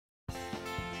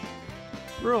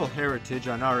Rural Heritage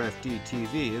on RFD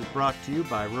TV is brought to you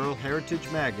by Rural Heritage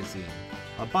Magazine,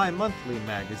 a bi-monthly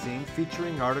magazine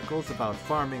featuring articles about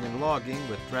farming and logging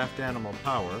with draft animal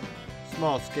power,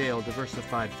 small-scale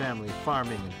diversified family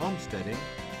farming and homesteading,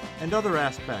 and other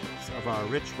aspects of our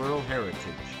rich rural heritage.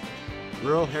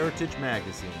 Rural Heritage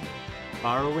Magazine,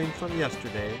 borrowing from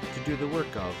yesterday to do the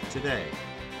work of today.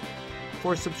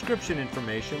 For subscription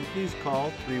information, please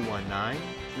call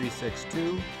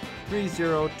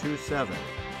 319-362-3027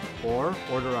 or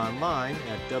order online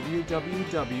at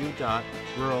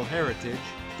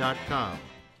www.ruralheritage.com.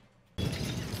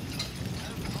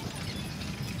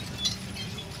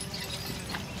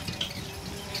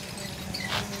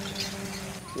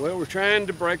 Well, we're trying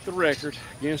to break the record,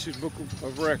 Guinness Book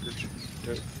of Records,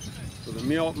 for the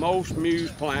most mules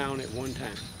plowing at one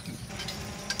time.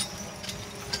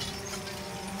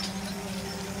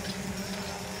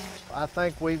 I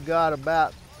think we've got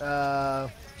about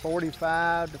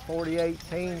 45 to 48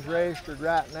 teams registered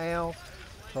right now,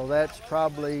 so that's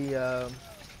probably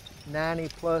 90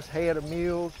 plus head of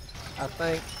mules. I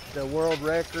think the world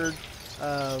record,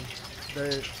 the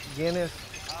Guinness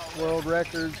World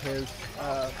Records has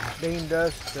deemed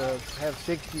us to have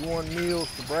 61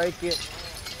 mules to break it,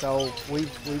 so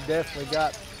we've definitely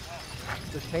got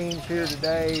the teams here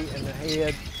today and the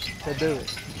head to do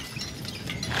it.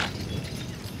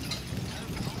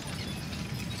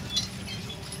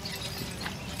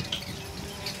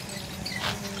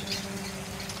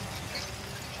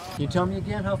 Can you tell me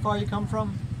again how far you come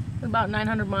from? About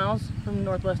 900 miles from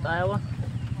northwest Iowa.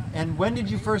 And when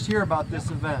did you first hear about this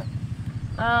event?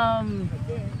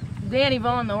 Danny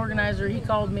Vaughn, the organizer, he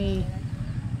called me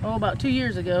about 2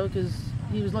 years ago because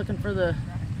he was looking for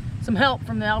some help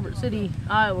from the Albert City,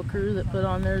 Iowa crew that put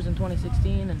on theirs in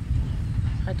 2016, and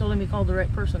I told him he called the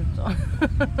right person.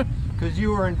 Because you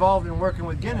were involved in working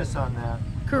with Guinness on that.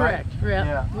 Correct, right?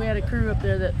 Yeah. We had a crew up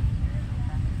there that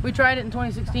we tried it in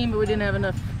 2016, but we didn't have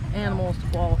enough animals to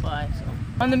qualify. So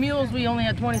on the mules, we only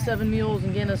had 27 mules,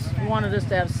 and Guinness wanted us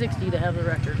to have 60 to have the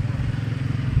record.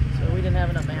 So we didn't have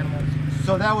enough animals.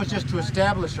 So that was just to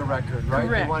establish a record, right?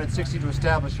 Correct. They wanted 60 to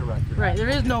establish a record. Right. There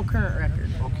is no current record.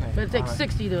 Okay. But it takes right.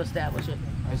 60 to establish it.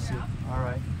 I see. All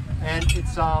right. And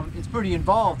it's pretty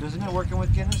involved, isn't it? Working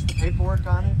with Guinness, the paperwork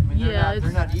on it. I mean,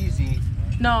 they're not easy.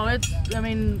 No, I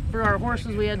mean, for our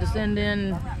horses, we had to send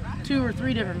in 2 or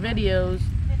 3 different videos.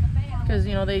 Because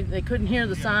they couldn't hear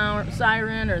the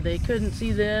siren, or they couldn't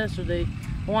see this, or they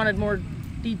wanted more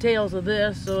details of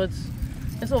this. So it's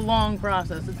a long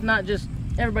process. It's not just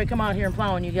everybody come out here and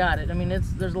plow and you got it. I mean,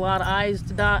 there's a lot of I's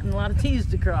to dot and a lot of T's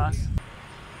to cross.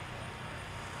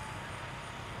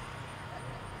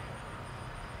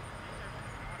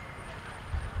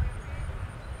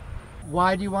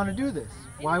 Why do you want to do this?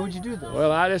 Why would you do this?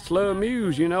 Well, I just love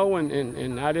mules,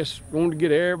 and I just wanted to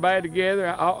get everybody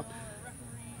together.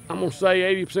 I'm gonna say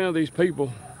 80% of these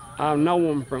people, I know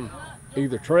them from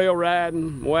either trail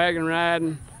riding, wagon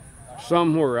riding,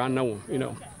 somewhere I know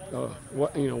them,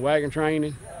 wagon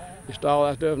training, just all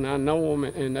that stuff, and I know them,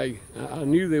 and I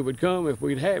knew they would come if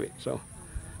we'd have it, so,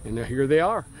 and here they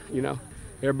are,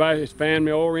 Everybody is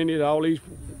family oriented, all these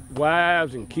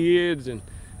wives and kids, and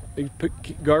these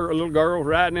little girls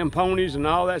riding them ponies and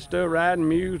all that stuff, riding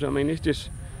mules. I mean,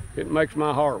 it makes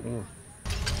my heart warm.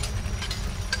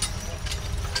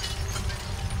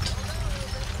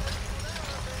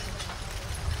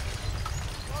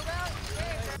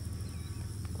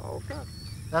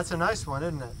 That's a nice one,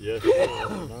 isn't it? Yes, sir.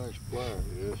 Nice plow,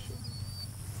 yes,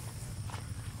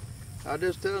 sir. I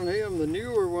just telling him the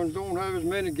newer ones don't have as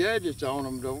many gadgets on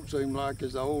them, don't seem like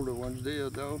as the older ones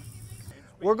did, though.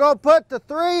 We're going to put the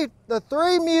three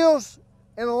mules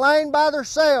in a lane by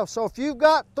themselves. So if you've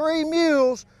got 3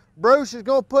 mules, Bruce is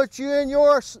going to put you in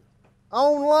your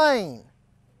own lane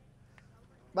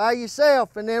by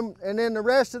yourself, and then the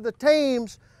rest of the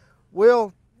teams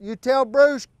you tell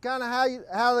Bruce kind of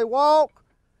how they walk,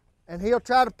 and he'll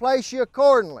try to place you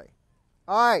accordingly.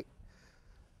 All right.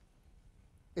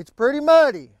 It's pretty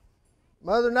muddy.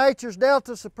 Mother Nature's dealt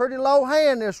us a pretty low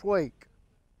hand this week.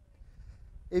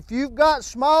 If you've got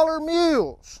smaller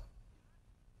mules,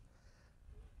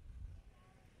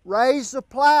 raise the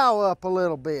plow up a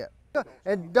little bit.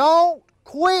 And don't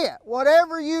quit.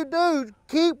 Whatever you do,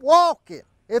 keep walking.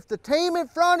 If the team in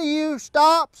front of you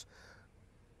stops,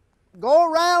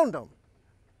 go around them.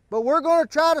 But we're going to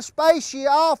try to space you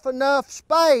off enough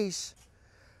space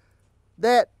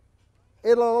that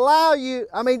it'll allow you,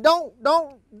 don't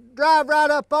drive right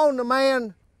up on the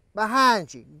man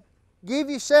behind you. Give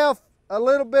yourself a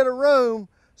little bit of room,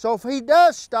 so if he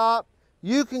does stop,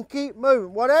 you can keep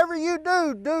moving. Whatever you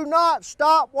do, do not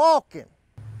stop walking.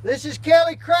 This is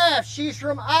Kelli Kraft. She's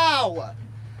from Iowa.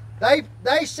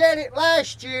 They said it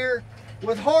last year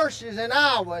with horses in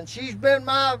Iowa, and she's been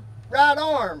my right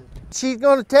arm. She's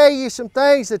going to tell you some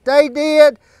things that they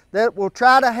did that will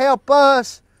try to help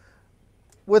us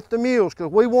with the mules,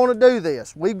 because we want to do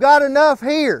this. We've got enough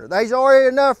here. There's already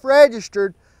enough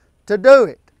registered to do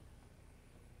it.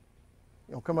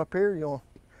 You want to come up here? You want?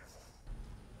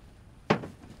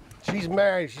 She's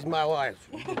married. She's my wife.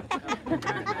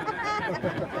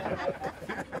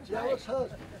 Jealous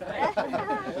husband.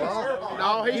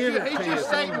 No, he's just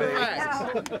stating the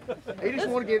facts. He just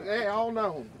want to get that all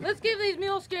known. Let's give these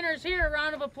Muleskinners here a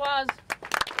round of applause.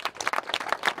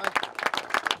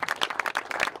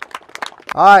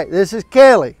 All right, this is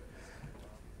Kelli.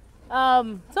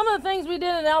 Some of the things we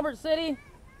did in Albert City,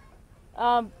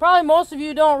 probably most of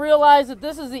you don't realize that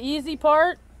this is the easy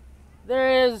part.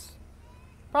 There is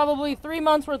probably 3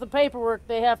 months worth of paperwork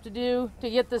they have to do to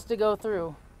get this to go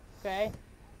through, okay?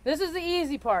 This is the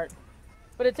easy part,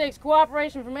 but it takes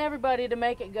cooperation from everybody to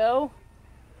make it go.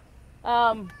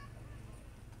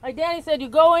 Like Danny said, you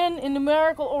go in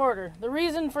numerical order. The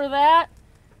reason for that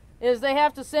is they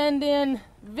have to send in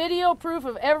video proof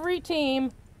of every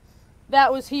team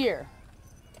that was here.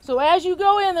 So as you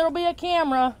go in, there will be a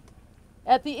camera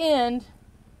at the end,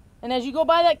 and as you go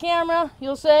by that camera,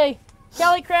 you'll say,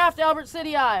 Kelli Kraft, Albert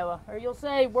City, Iowa, or you'll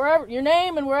say wherever your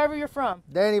name and wherever you're from.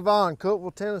 Danny Vaughn,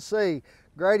 Cookeville, Tennessee.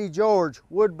 Grady George,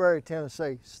 Woodbury,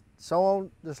 Tennessee. So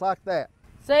on, just like that.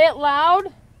 Say it loud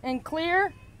and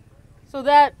clear, so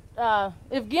that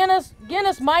if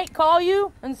Guinness might call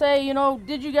you and say, you know,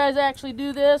 did you guys actually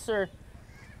do this, or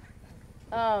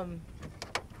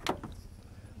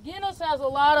Guinness has a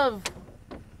lot of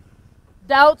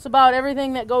doubts about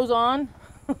everything that goes on.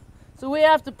 So we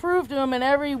have to prove to them in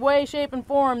every way, shape, and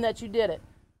form that you did it.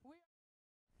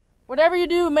 Whatever you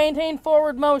do, maintain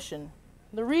forward motion.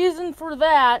 The reason for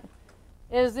that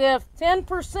is if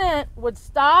 10% would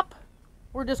stop,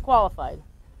 we're disqualified.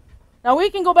 Now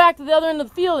we can go back to the other end of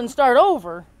the field and start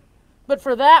over, but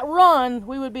for that run,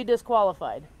 we would be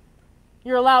disqualified.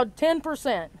 You're allowed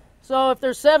 10%. So if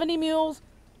there's 70 mules,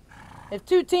 if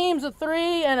 2 teams of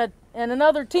 3 and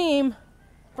another team,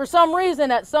 for some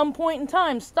reason at some point in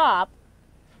time stop,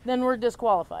 then we're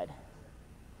disqualified.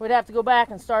 We'd have to go back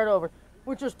and start over,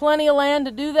 which there's plenty of land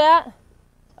to do that.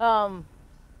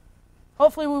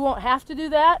 Hopefully we won't have to do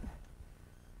that.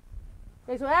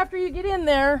 Okay, so after you get in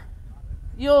there,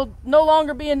 you'll no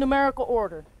longer be in numerical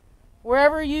order.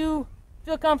 Wherever you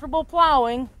feel comfortable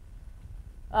plowing,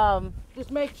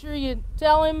 just make sure you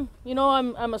tell him, you know,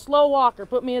 I'm a slow walker,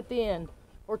 put me at the end.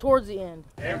 Or towards the end.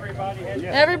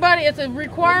 Everybody, it's a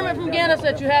requirement from Guinness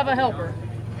that you have a helper.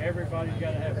 Everybody's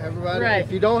got to have it. Everybody, Right.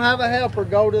 If you don't have a helper,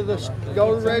 go to the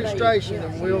registration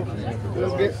and we'll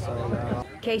get.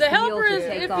 The helper is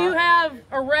if you have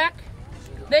a wreck,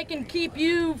 they can keep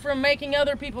you from making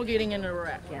other people getting into a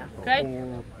wreck. Yeah. Okay?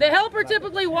 The helper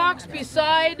typically walks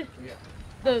beside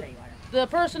the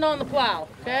person on the plow.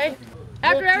 Okay?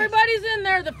 After everybody's in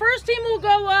there, the first team will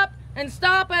go up and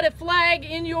stop at a flag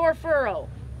in your furrow.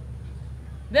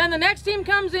 Then the next team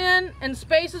comes in and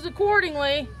spaces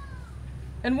accordingly.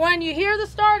 And when you hear the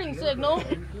starting signal,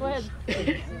 go ahead.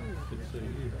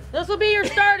 This will be your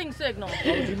starting signal.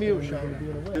 Can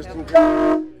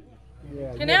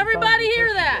everybody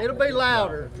hear that? It'll be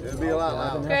louder. It'll be a lot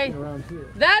louder. Okay.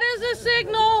 That is a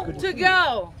signal to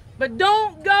go. But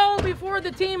don't go before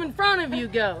the team in front of you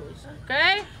goes.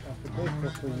 Okay?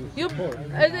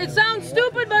 It sounds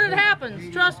stupid, but it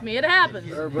happens. Trust me, it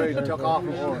happens. Everybody took off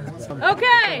and on.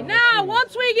 Okay, now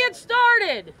once we get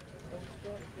started,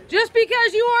 just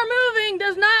because you are moving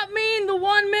does not mean the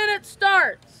 1 minute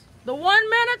starts. The 1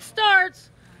 minute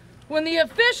starts when the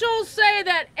officials say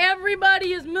that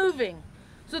everybody is moving.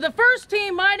 So the first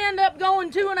team might end up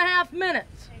going 2.5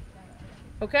 minutes.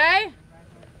 Okay?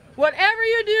 Whatever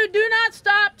you do, do not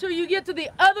stop till you get to the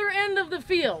other end of the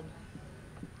field.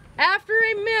 After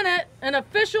a minute, an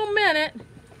official minute,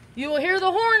 you will hear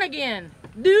the horn again.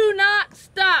 Do not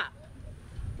stop.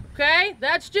 Okay?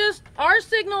 That's just our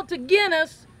signal to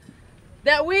Guinness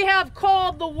that we have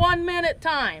called the 1 minute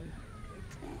time.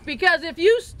 Because if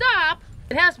you stop,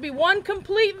 it has to be one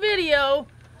complete video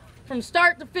from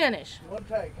start to finish. One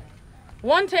take.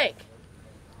 One take.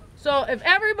 So if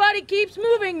everybody keeps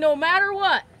moving, no matter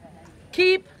what,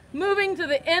 keep moving to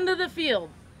the end of the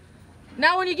field.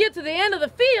 Now when you get to the end of the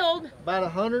field, About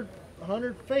 100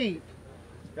 feet,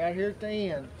 right here at the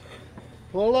end.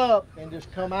 Pull up and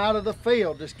just come out of the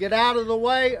field. Just get out of the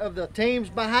way of the teams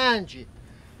behind you.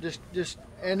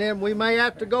 And then we may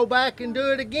have to go back and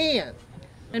do it again.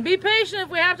 And be patient if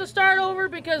we have to start over,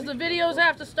 because the videos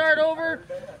have to start over,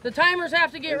 the timers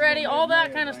have to get ready, all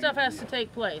that kind of stuff has to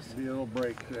take place. Be a little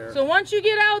break there. So once you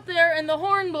get out there and the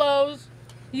horn blows,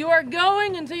 you are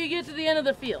going until you get to the end of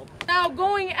the field. Now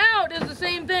going out is the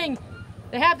same thing.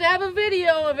 They have to have a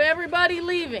video of everybody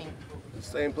leaving. The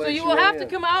same place. So you will have to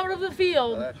come out of the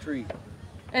field. That tree.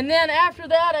 And then after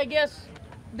that, I guess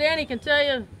Danny can tell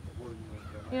you,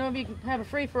 you know, if you can have a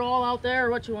free-for-all out there or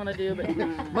what you want to do.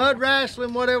 But Mud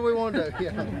wrestling, whatever we want to do.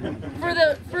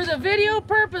 Yeah. for the video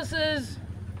purposes,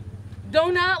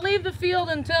 do not leave the field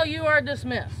until you are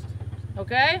dismissed.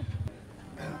 Okay?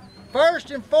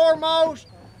 First and foremost,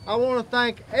 I want to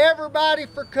thank everybody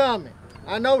for coming.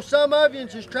 I know some of you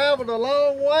just traveled a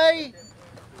long way,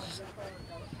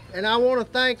 and I want to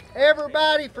thank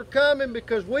everybody for coming,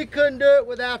 because we couldn't do it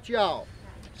without y'all.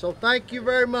 So thank you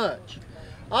very much.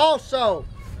 Also,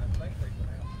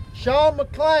 Sean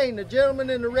McLean, the gentleman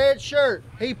in the red shirt,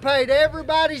 he paid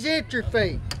everybody's entry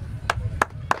fee.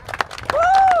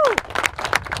 Woo!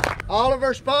 All of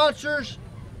our sponsors,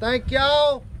 thank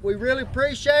y'all. We really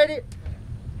appreciate it.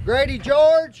 Grady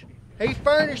George, he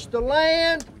furnished the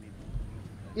land.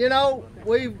 You know,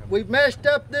 we've messed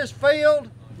up this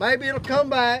field. Maybe it'll come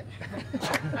back.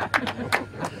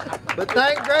 But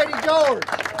thank Grady George.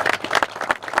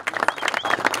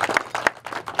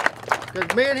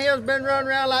 Because me and him's been running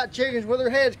around like chickens with their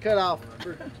heads cut off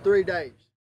for 3 days.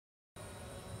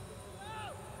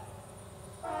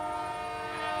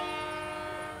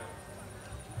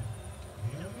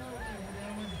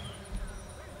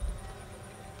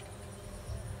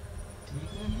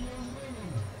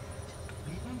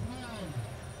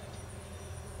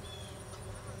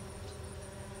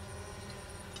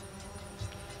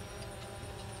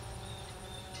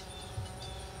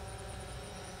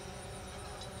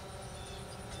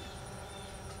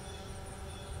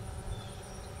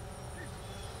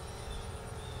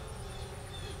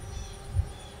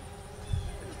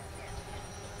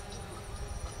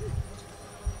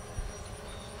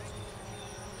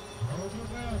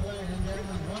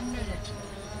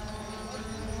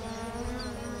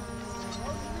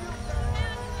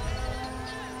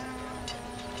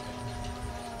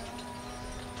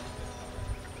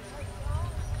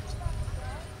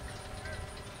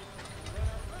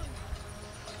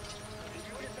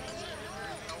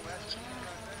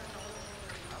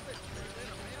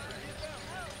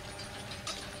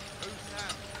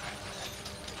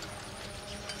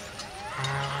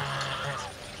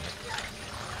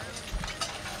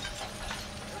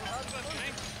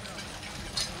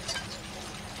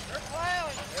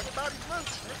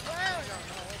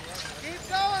 Keep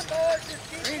going, boys. Just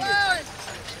keep plowing.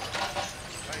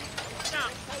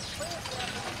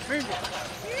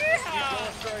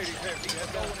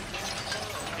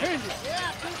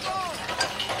 Yeah, keep going.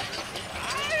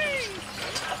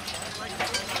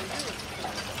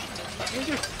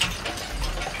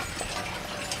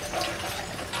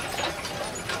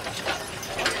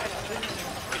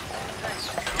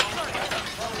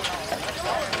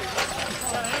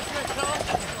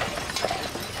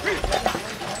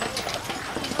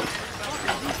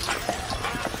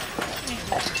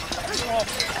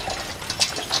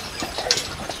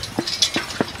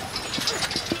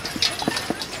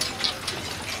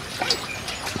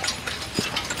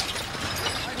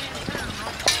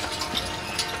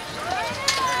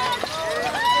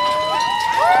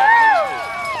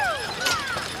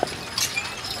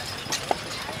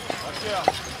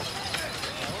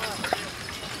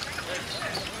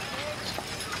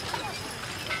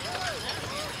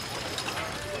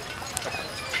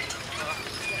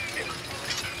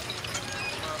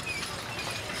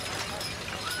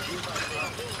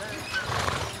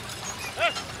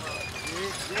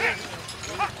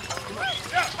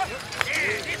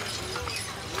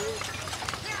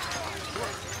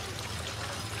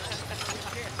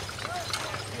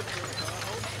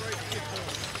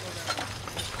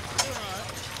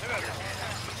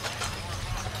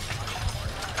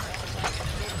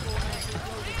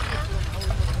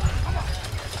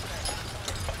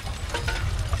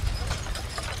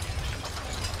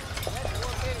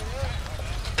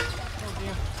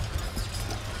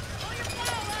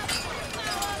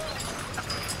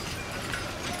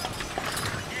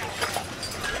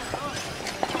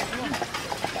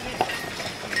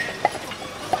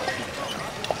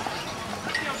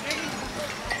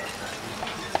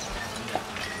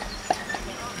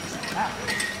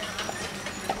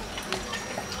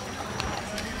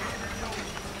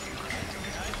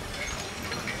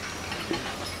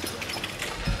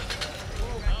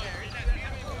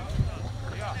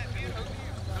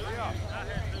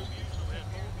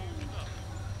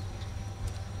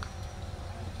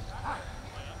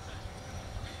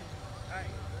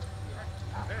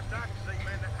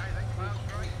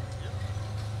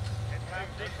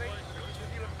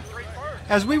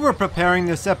 As we were preparing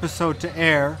this episode to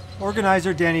air,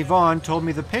 organizer Danny Vaughn told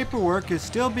me the paperwork is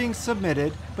still being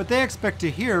submitted, but they expect to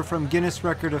hear from Guinness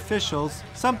record officials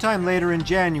sometime later in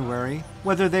January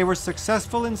whether they were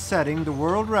successful in setting the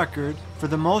world record for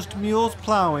the most mules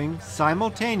plowing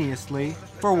simultaneously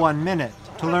for 1 minute.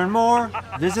 To learn more,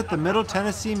 visit the Middle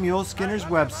Tennessee Muleskinners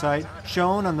website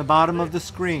shown on the bottom of the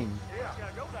screen.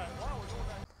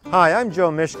 Hi, I'm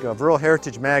Joe Mishka of Rural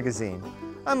Heritage Magazine.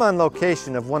 I'm on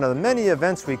location of one of the many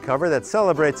events we cover that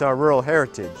celebrates our rural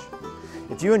heritage.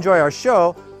 If you enjoy our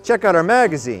show, check out our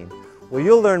magazine, where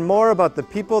you'll learn more about the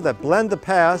people that blend the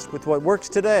past with what works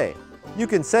today. You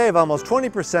can save almost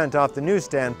 20% off the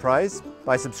newsstand price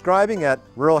by subscribing at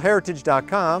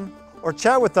ruralheritage.com or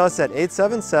chat with us at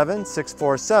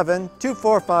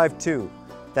 877-647-2452.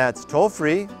 That's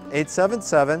toll-free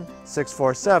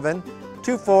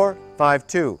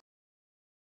 877-647-2452.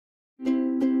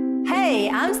 Hey,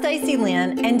 I'm Stacy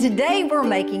Lynn, and today we're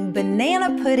making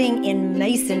banana pudding in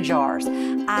mason jars.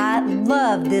 I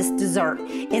love this dessert.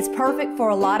 It's perfect for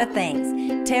a lot of things.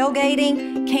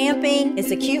 Tailgating, camping,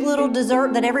 it's a cute little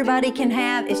dessert that everybody can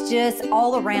have. It's just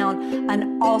all around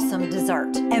an awesome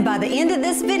dessert. And by the end of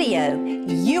this video,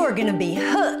 you are gonna be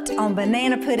hooked on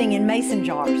banana pudding in mason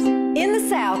jars. In the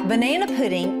South, banana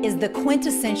pudding is the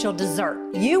quintessential dessert.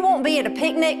 You won't be at a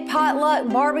picnic, potluck,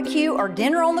 barbecue, or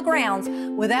dinner on the grounds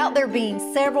without there being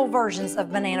several versions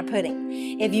of banana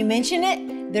pudding. If you mention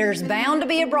it, there's bound to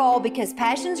be a brawl because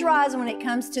passions rise when it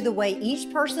comes to the way each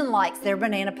person likes their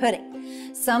banana pudding.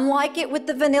 Some like it with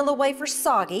the vanilla wafer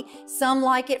soggy, some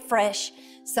like it fresh,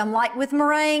 some like with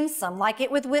meringue, some like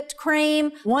it with whipped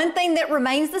cream. One thing that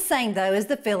remains the same though is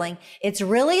the filling. It's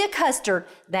really a custard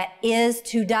that is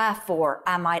to die for,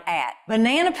 I might add.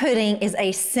 Banana pudding is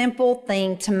a simple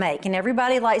thing to make, and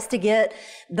everybody likes to get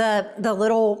the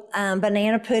little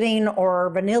banana pudding or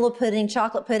vanilla pudding,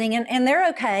 chocolate pudding, and they're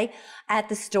okay at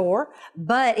the store,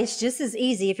 but it's just as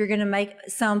easy if you're gonna make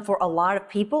some for a lot of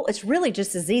people. It's really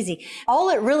just as easy. All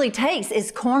it really takes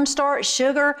is cornstarch,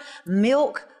 sugar,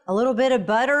 milk, a little bit of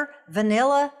butter,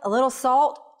 vanilla, a little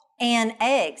salt, and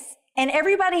eggs. And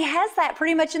everybody has that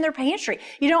pretty much in their pantry.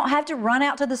 You don't have to run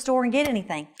out to the store and get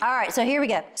anything. All right, so here we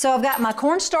go. So I've got my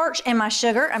cornstarch and my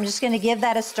sugar. I'm just gonna give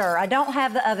that a stir. I don't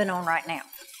have the oven on right now.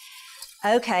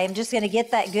 Okay, I'm just gonna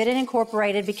get that good and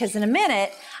incorporated because in a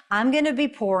minute, I'm gonna be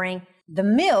pouring the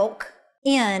milk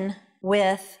in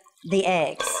with the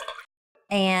eggs.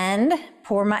 And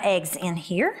pour my eggs in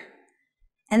here.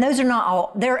 And those are not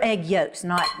all, they're egg yolks,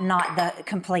 not the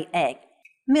complete egg.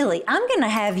 Millie, I'm gonna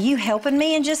have you helping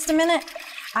me in just a minute.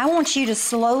 I want you to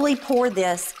slowly pour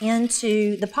this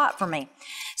into the pot for me.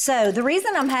 So the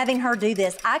reason I'm having her do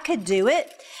this, I could do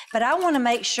it, but I wanna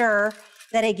make sure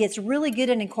that it gets really good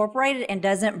and incorporated and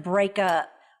doesn't break up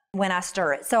when I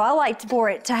stir it. So I like to pour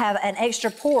it to have an extra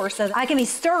pour so that I can be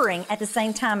stirring at the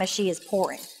same time as she is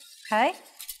pouring, okay?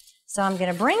 So I'm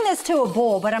gonna bring this to a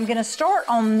boil, but I'm gonna start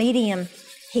on medium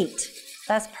heat.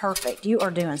 That's perfect. You are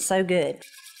doing so good.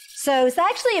 So it's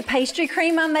actually a pastry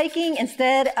cream I'm making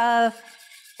instead of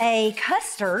a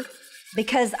custard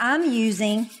because I'm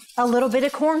using a little bit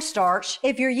of cornstarch.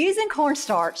 If you're using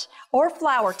cornstarch or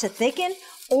flour to thicken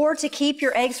or to keep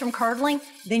your eggs from curdling,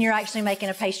 then you're actually making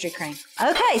a pastry cream.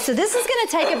 Okay, so this is gonna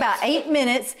take about 8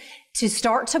 minutes to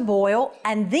start to boil,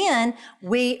 and then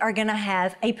we are gonna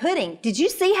have a pudding. Did you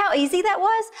see how easy that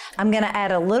was? I'm gonna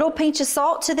add a little pinch of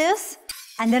salt to this,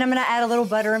 and then I'm gonna add a little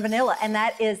butter and vanilla, and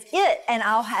that is it, and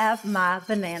I'll have my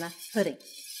banana pudding.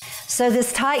 So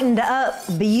this tightened up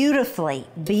beautifully.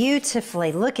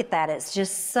 Look at that, it's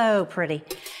just so pretty.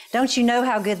 Don't you know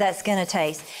how good that's gonna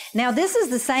taste? Now this is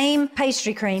the same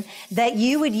pastry cream that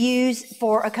you would use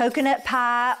for a coconut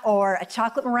pie or a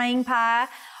chocolate meringue pie,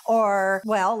 or,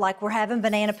 well, like we're having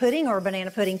banana pudding or a banana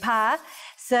pudding pie.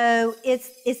 So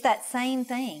it's that same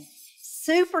thing.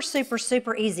 Super, super,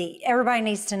 super easy. Everybody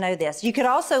needs to know this. You could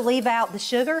also leave out the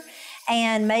sugar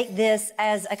and make this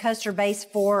as a custard base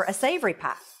for a savory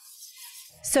pie.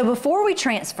 So before we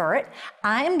transfer it,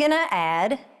 I am gonna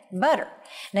add butter.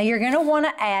 Now you're gonna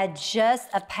wanna add just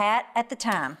a pat at the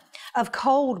time of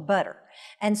cold butter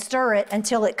and stir it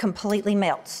until it completely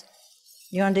melts.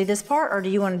 You wanna do this part or do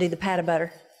you wanna do the pat of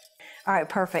butter? All right,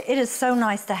 perfect. It is so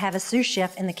nice to have a sous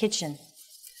chef in the kitchen.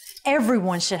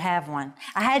 Everyone should have one.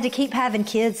 I had to keep having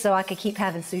kids so I could keep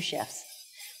having sous chefs.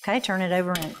 Okay, turn it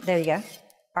over and there you go.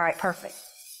 All right, perfect.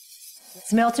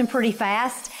 It's melting pretty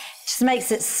fast. Just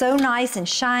makes it so nice and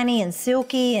shiny and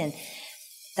silky, and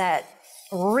that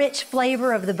rich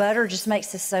flavor of the butter just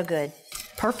makes this so good.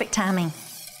 Perfect timing.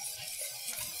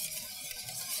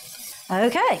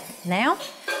 Okay, now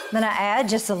I'm gonna add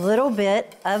just a little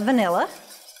bit of vanilla.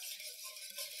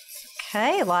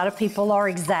 Okay, a lot of people are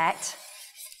exact,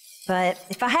 but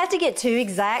if I have to get too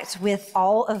exact with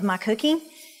all of my cooking,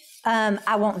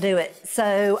 I won't do it.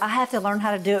 So I have to learn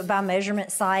how to do it by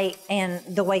measurement, sight, and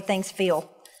the way things feel.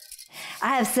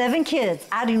 I have 7 kids.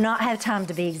 I do not have time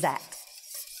to be exact.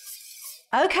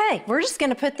 Okay, we're just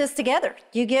gonna put this together.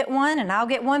 You get one and I'll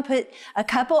get one. Put a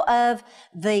couple of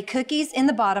the cookies in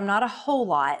the bottom, not a whole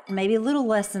lot, maybe a little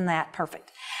less than that,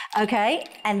 perfect. Okay,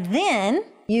 and then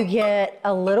you get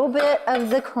a little bit of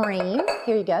the cream.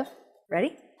 Here you go,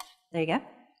 ready? There you go.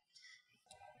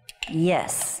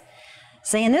 Yes.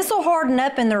 See, and this will harden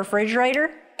up in the refrigerator.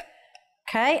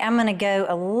 Okay, I'm gonna go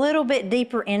a little bit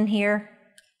deeper in here.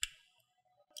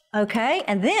 Okay,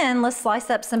 and then let's slice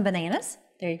up some bananas.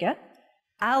 There you go.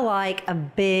 I like a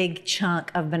big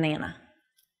chunk of banana.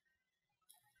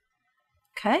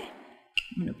 Okay,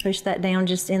 I'm gonna push that down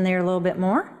just in there a little bit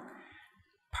more.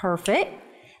 Perfect.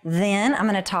 Then I'm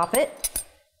gonna top it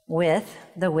with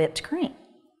the whipped cream.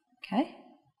 Okay.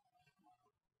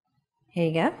 Here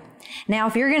you go. Now,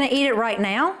 if you're gonna eat it right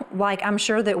now, like I'm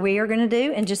sure that we are gonna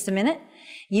do in just a minute,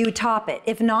 you top it.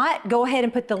 If not, go ahead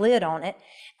and put the lid on it.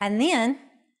 And then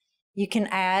you can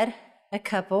add a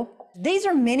couple. These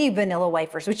are mini vanilla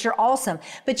wafers, which are awesome.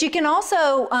 But you can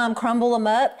also crumble them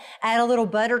up, add a little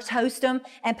butter, toast them,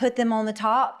 and put them on the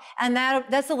top. And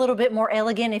that's a little bit more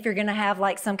elegant if you're gonna have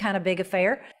like some kind of big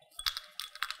affair.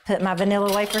 Put my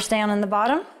vanilla wafers down in the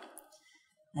bottom.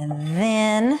 And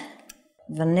then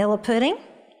vanilla pudding.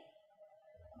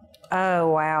 Oh,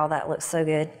 wow, that looks so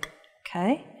good.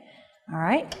 Okay, all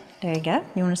right, there you go.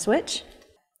 You wanna switch?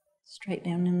 Straight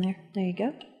down in there, there you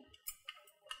go.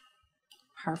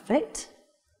 Perfect.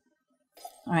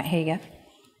 All right, here you go.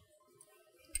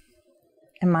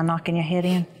 Am I knocking your head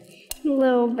in? A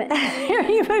little bit. Here,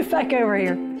 you move back over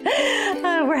here.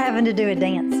 We're having to do a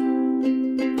dance.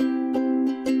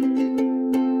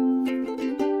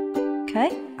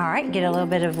 Okay, all right, get a little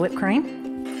bit of whipped cream.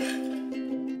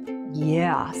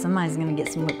 Yeah, somebody's gonna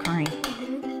get some whipped cream.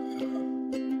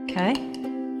 Okay.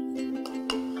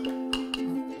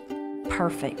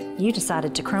 Perfect. You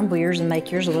decided to crumble yours and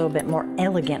make yours a little bit more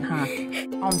elegant, huh?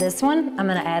 On this one, I'm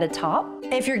gonna add a top.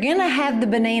 If you're gonna have the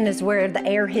bananas where the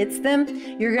air hits them,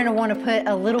 you're gonna wanna put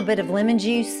a little bit of lemon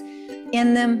juice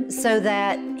in them so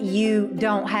that you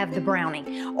don't have the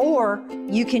browning. Or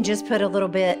you can just put a little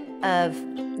bit of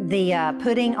the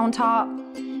pudding on top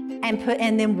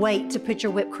and then wait to put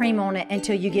your whipped cream on it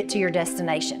until you get to your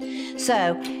destination.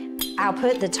 So I'll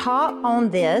put the top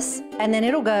on this and then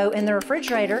it'll go in the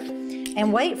refrigerator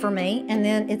and wait for me, and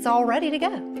then it's all ready to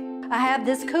go. I have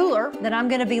this cooler that I'm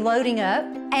gonna be loading up,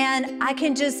 and I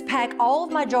can just pack all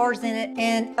of my jars in it,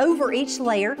 and over each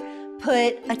layer,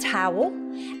 put a towel,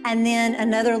 and then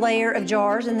another layer of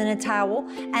jars, and then a towel,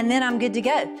 and then I'm good to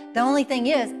go. The only thing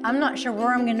is, I'm not sure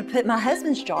where I'm gonna put my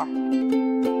husband's jar.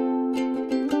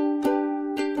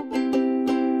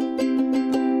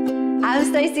 I'm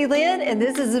Stacy Lynn, and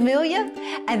this is Amelia,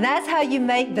 and that's how you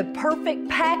make the perfect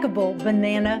packable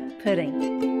banana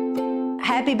pudding.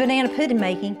 Happy banana pudding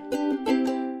making.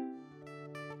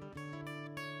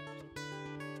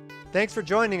 Thanks for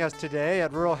joining us today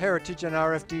at Rural Heritage and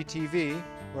RFD TV,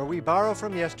 where we borrow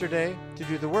from yesterday to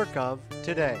do the work of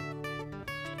today.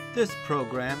 This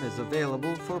program is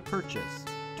available for purchase.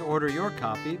 To order your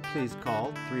copy, please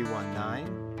call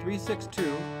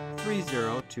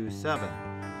 319-362-3027.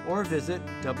 or visit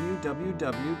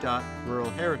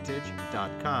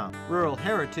www.ruralheritage.com. Rural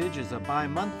Heritage is a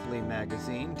bi-monthly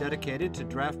magazine dedicated to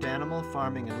draft animal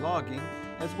farming and logging,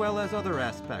 as well as other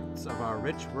aspects of our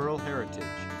rich rural heritage.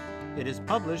 It is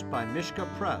published by Mishka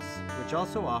Press, which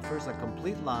also offers a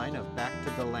complete line of Back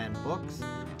to the Land books,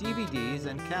 DVDs,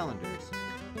 and calendars.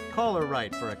 Call or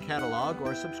write for a catalog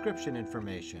or subscription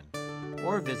information,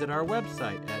 or visit our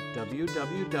website at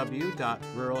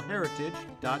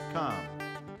www.ruralheritage.com.